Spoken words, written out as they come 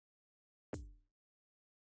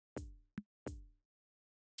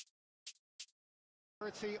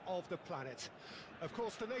Of the planet. Of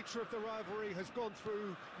course, the nature of the rivalry has gone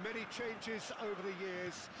through many changes over the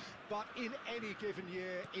years, but in any given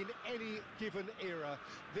year, in any given era,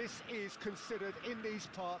 this is considered in these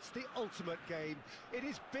parts the ultimate game. It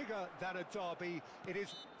is bigger than a derby. It is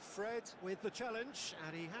Fred with the challenge,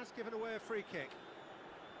 and he has given away a free kick.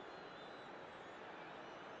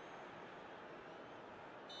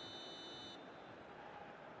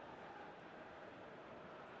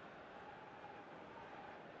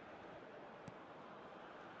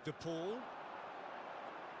 De Paul.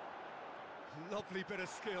 Lovely bit of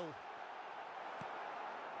skill.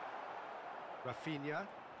 Rafinha.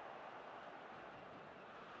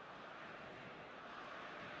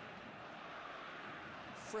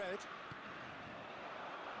 Fred.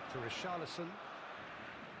 To Richarlison.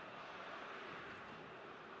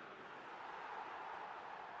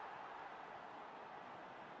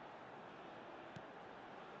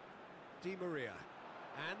 Di Maria.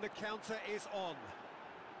 And the counter is on.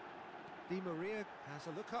 Di Maria has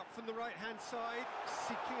a look up from the right-hand side,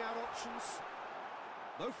 seeking out options.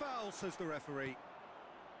 No foul, says the referee.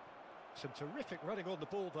 Some terrific running on the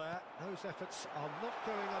ball there. Those efforts are not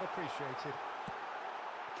going unappreciated.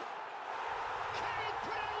 Can he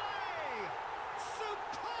put it away?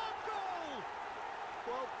 Superb goal!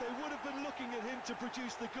 Well, they would have been looking at him to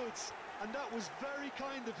produce the goods, and that was very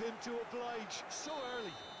kind of him to oblige so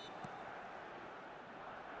early.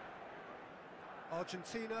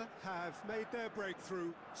 Argentina have made their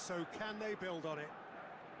breakthrough, so can they build on it?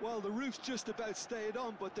 Well, the roof's just about stayed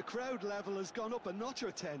on, but the crowd level has gone up a notch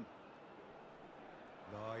or 10.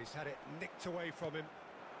 No, he's had it nicked away from him.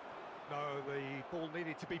 No, the ball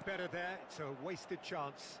needed to be better there. It's a wasted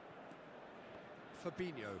chance.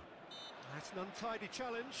 Fabinho. That's an untidy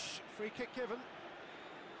challenge. Free kick given.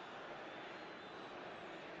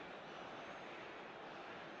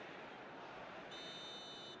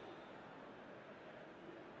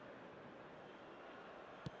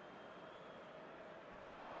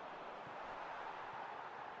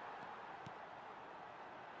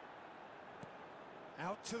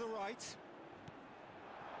 Out to the right.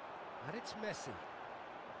 And it's Messi.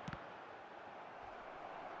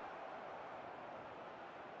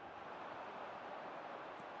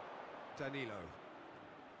 Danilo.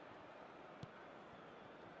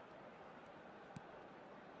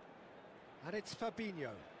 And it's Fabinho.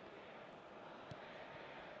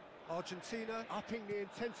 Argentina upping the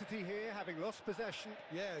intensity here, having lost possession.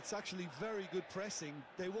 Yeah, it's actually very good pressing.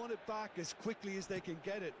 They want it back as quickly as they can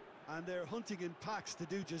get it, and they're hunting in packs to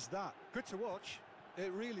do just that. Good to watch.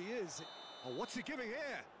 It really is. Oh, what's he giving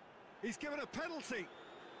here? He's given a penalty.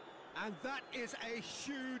 And that is a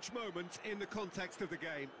huge moment in the context of the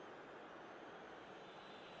game.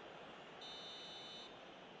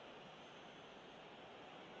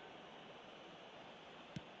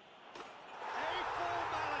 A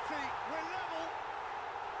formality. We're level.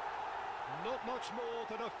 Not much more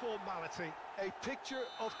than a formality. A picture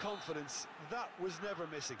of confidence. That was never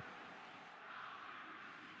missing.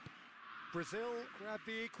 Brazil grabbed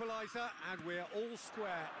the equaliser, and we're all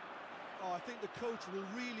square. Oh, I think the coach will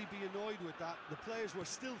really be annoyed with that. The players were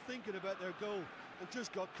still thinking about their goal and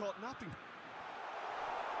just got caught napping.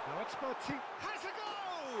 Now it's Martin. Has a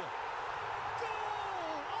goal!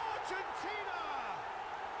 Goal! Argentina!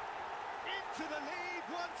 Into the lead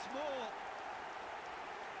once more.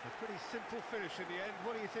 A pretty simple finish in the end.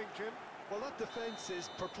 What do you think, Jim? Well, that defence is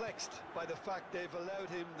perplexed by the fact they've allowed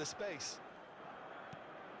him the space.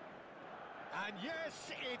 And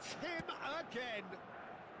yes, it's him again.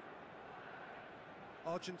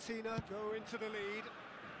 Argentina go into the lead.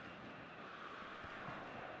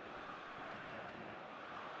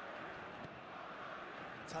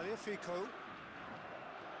 Tagliafico.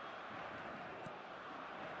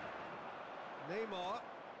 Neymar.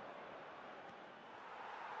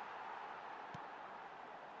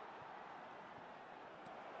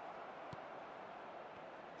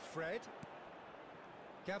 Fred.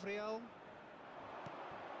 Gabriel.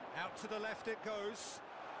 Out to the left it goes.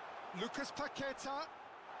 Lucas Paqueta.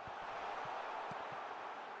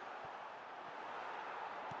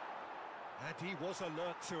 And he was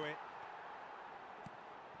alert to it.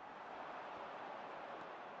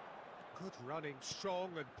 Good running, strong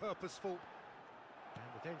and purposeful.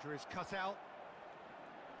 And the danger is cut out.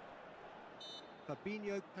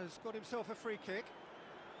 Fabinho has got himself a free kick.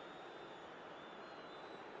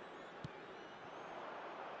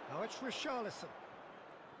 Now it's Richarlison.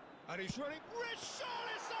 And he's running.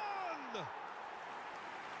 Richarlison!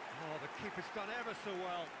 Oh, the keeper's done ever so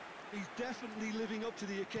well. He's definitely living up to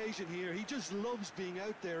the occasion here. He just loves being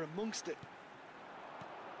out there amongst it.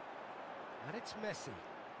 And it's Messi.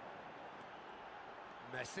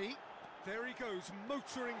 Messi. There he goes,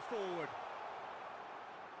 motoring forward.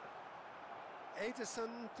 Ederson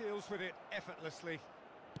deals with it effortlessly.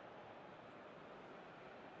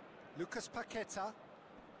 Lucas Paqueta.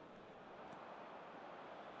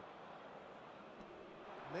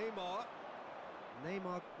 Neymar.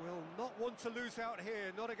 Neymar will not want to lose out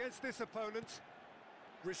here, not against this opponent.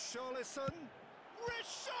 Richarlison.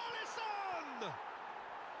 Richarlison!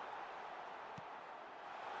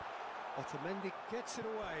 Otamendi gets it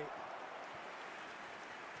away.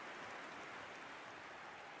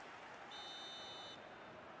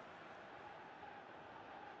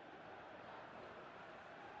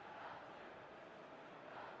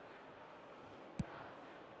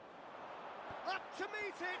 Up to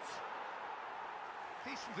meet it!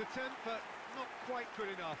 Decent attempt, but not quite good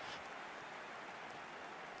enough.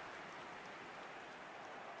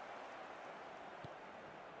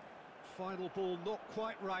 Final ball not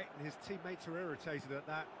quite right, and his teammates are irritated at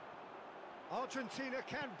that. Argentina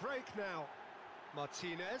can break now.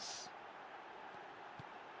 Martinez.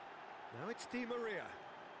 Now it's Di Maria.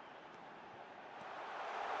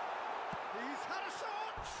 He's had a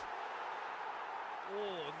shot!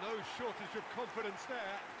 Oh, no shortage of confidence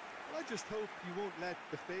there. Well, I just hope you won't let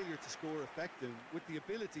the failure to score affect him. With the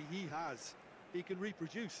ability he has, he can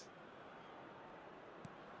reproduce.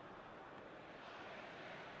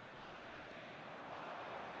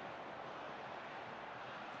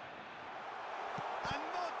 And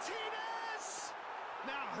Martinez!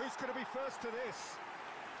 Now, who's going to be first to this?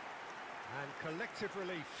 And collective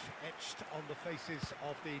relief etched on the faces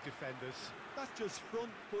of the defenders. That's just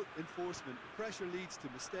front foot enforcement. Pressure leads to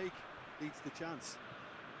mistake, leads to chance.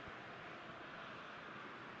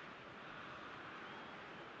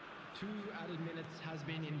 Two added minutes has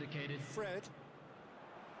been indicated. Fred.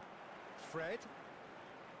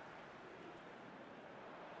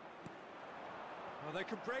 Well, they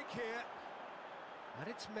can break here. And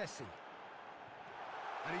it's Messi.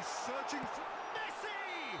 And he's searching for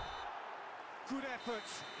Messi! Good effort,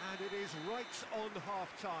 and it is right on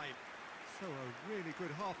half-time. So a really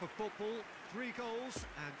good half of football. 3 goals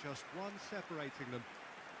and just one separating them.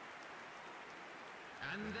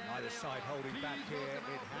 And Either side holding back here.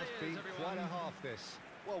 It has been quite a half, this.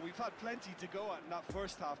 Well, we've had plenty to go at in that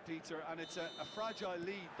first half, Peter, and it's a fragile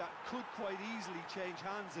lead that could quite easily change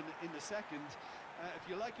hands in the second. If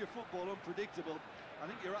you like your football unpredictable, I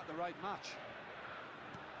think you're at the right match.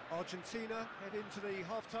 Argentina head into the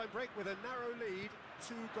half-time break with a narrow lead,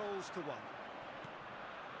 2 goals to 1.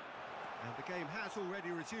 And the game has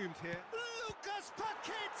already resumed here. Lucas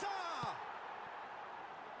Paqueta!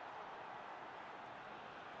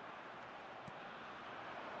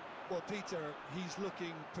 Well, Peter, he's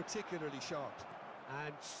looking particularly sharp.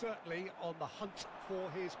 And certainly on the hunt for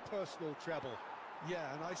his personal treble.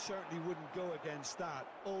 Yeah, and I certainly wouldn't go against that,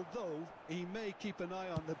 although he may keep an eye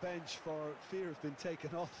on the bench for fear of being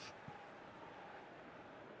taken off.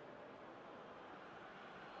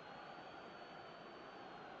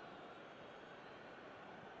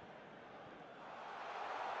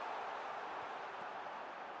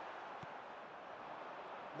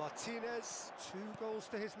 Martinez, 2 goals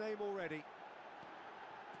to his name already.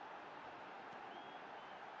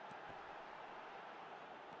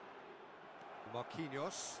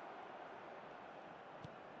 Marquinhos.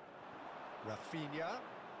 Rafinha.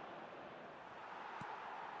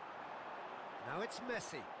 Now it's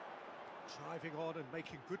Messi. Driving on and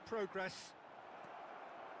making good progress.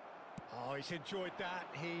 Oh, he's enjoyed that.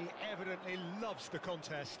 He evidently loves the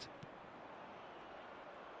contest.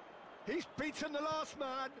 He's beaten the last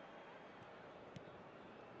man.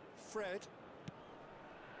 Fred.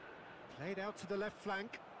 Played out to the left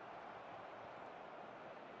flank.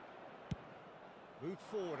 Moved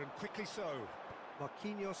forward and quickly so.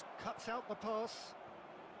 Marquinhos cuts out the pass.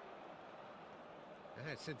 And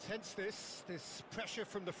it's intense, this pressure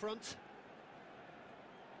from the front.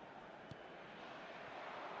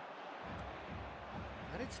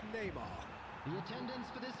 And it's Neymar. The attendance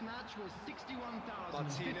for this match was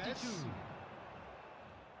 61,052. Martinez.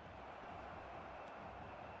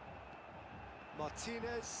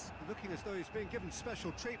 Martinez looking as though he's being given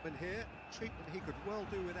special treatment here. Treatment he could well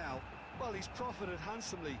do without. Well, he's profited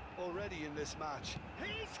handsomely already in this match.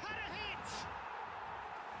 He's had a hit!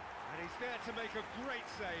 And he's there to make a great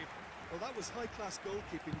save. Well, that was high-class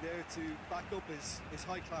goalkeeping there to back up his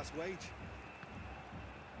high-class wage.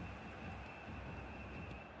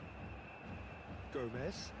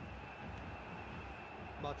 Gomez.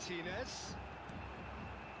 Martinez.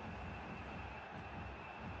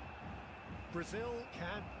 Brazil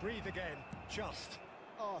can breathe again, just.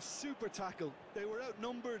 Oh, super tackle. They were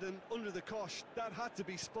outnumbered and under the cosh. That had to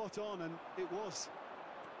be spot on, and it was.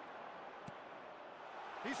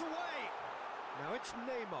 He's away. Now it's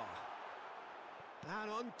Neymar. An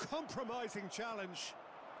uncompromising challenge.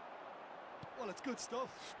 Well, it's good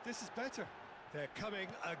stuff. This is better. They're coming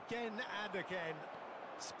again and again.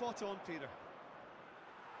 Spot on, Peter.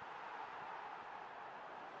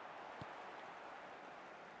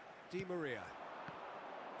 Di Maria.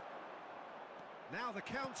 Now the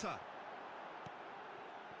counter.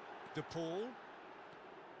 De Paul.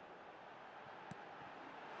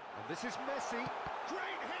 And this is Messi.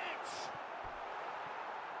 Great hit!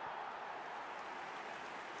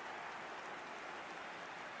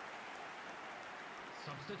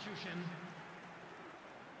 Substitution.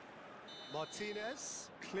 Martinez,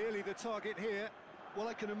 clearly the target here. Well,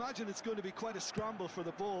 I can imagine it's going to be quite a scramble for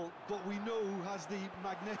the ball, but we know who has the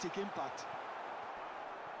magnetic impact.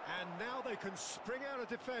 And now they can spring out of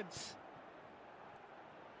defence.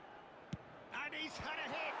 And he's had a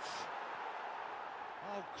hit!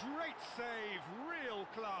 Oh, great save, real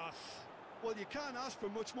class. Well, you can't ask for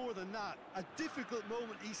much more than that. A difficult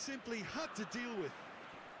moment he simply had to deal with.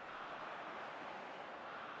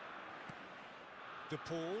 De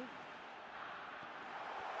Paul.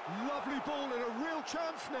 Lovely ball and a real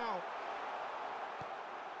chance now.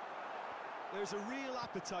 There's a real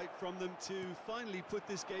appetite from them to finally put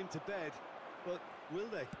this game to bed, but will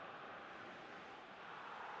they?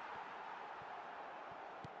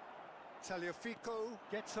 Tagliafico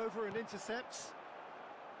gets over and intercepts.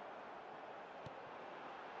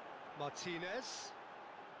 Martinez.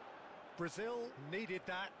 Brazil needed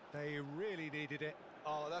that. They really needed it.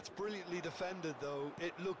 Oh, that's brilliantly defended, though.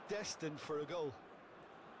 It looked destined for a goal.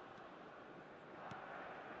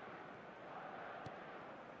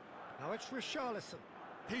 Now it's Richarlison.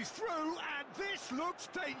 He's through, and this looks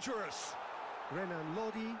dangerous. Renan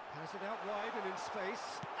Lodi has it out wide and in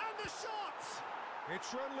space. And the shot!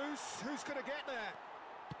 It's run loose. Who's going to get there?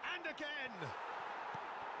 And again!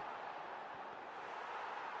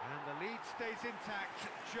 And the lead stays intact,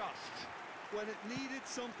 just. When it needed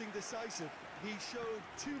something decisive, he showed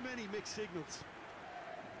too many mixed signals.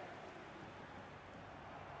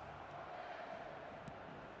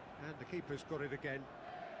 And the keeper's got it again.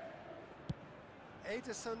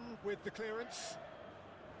 Ederson with the clearance.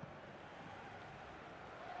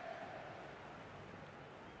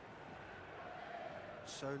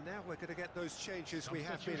 So now we're going to get those changes we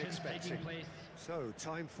have been expecting. So,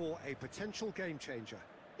 time for a potential game changer.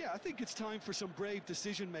 Yeah, I think it's time for some brave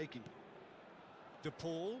decision-making. De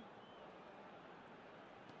Paul.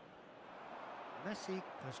 Messi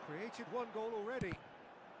has created one goal already.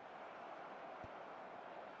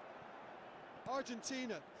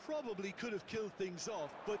 Argentina probably could have killed things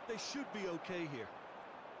off, but they should be okay here.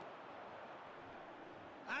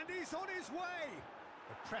 And he's on his way!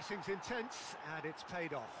 The pressing's intense, and it's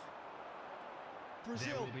paid off.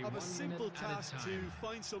 Brazil have a simple task to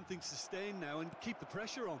find something sustained now and keep the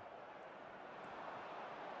pressure on.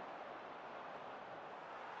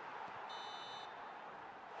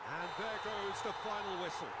 And there goes the final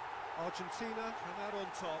whistle. Argentina come out on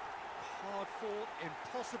top. Hard fought,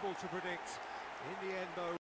 impossible to predict. In the end, though,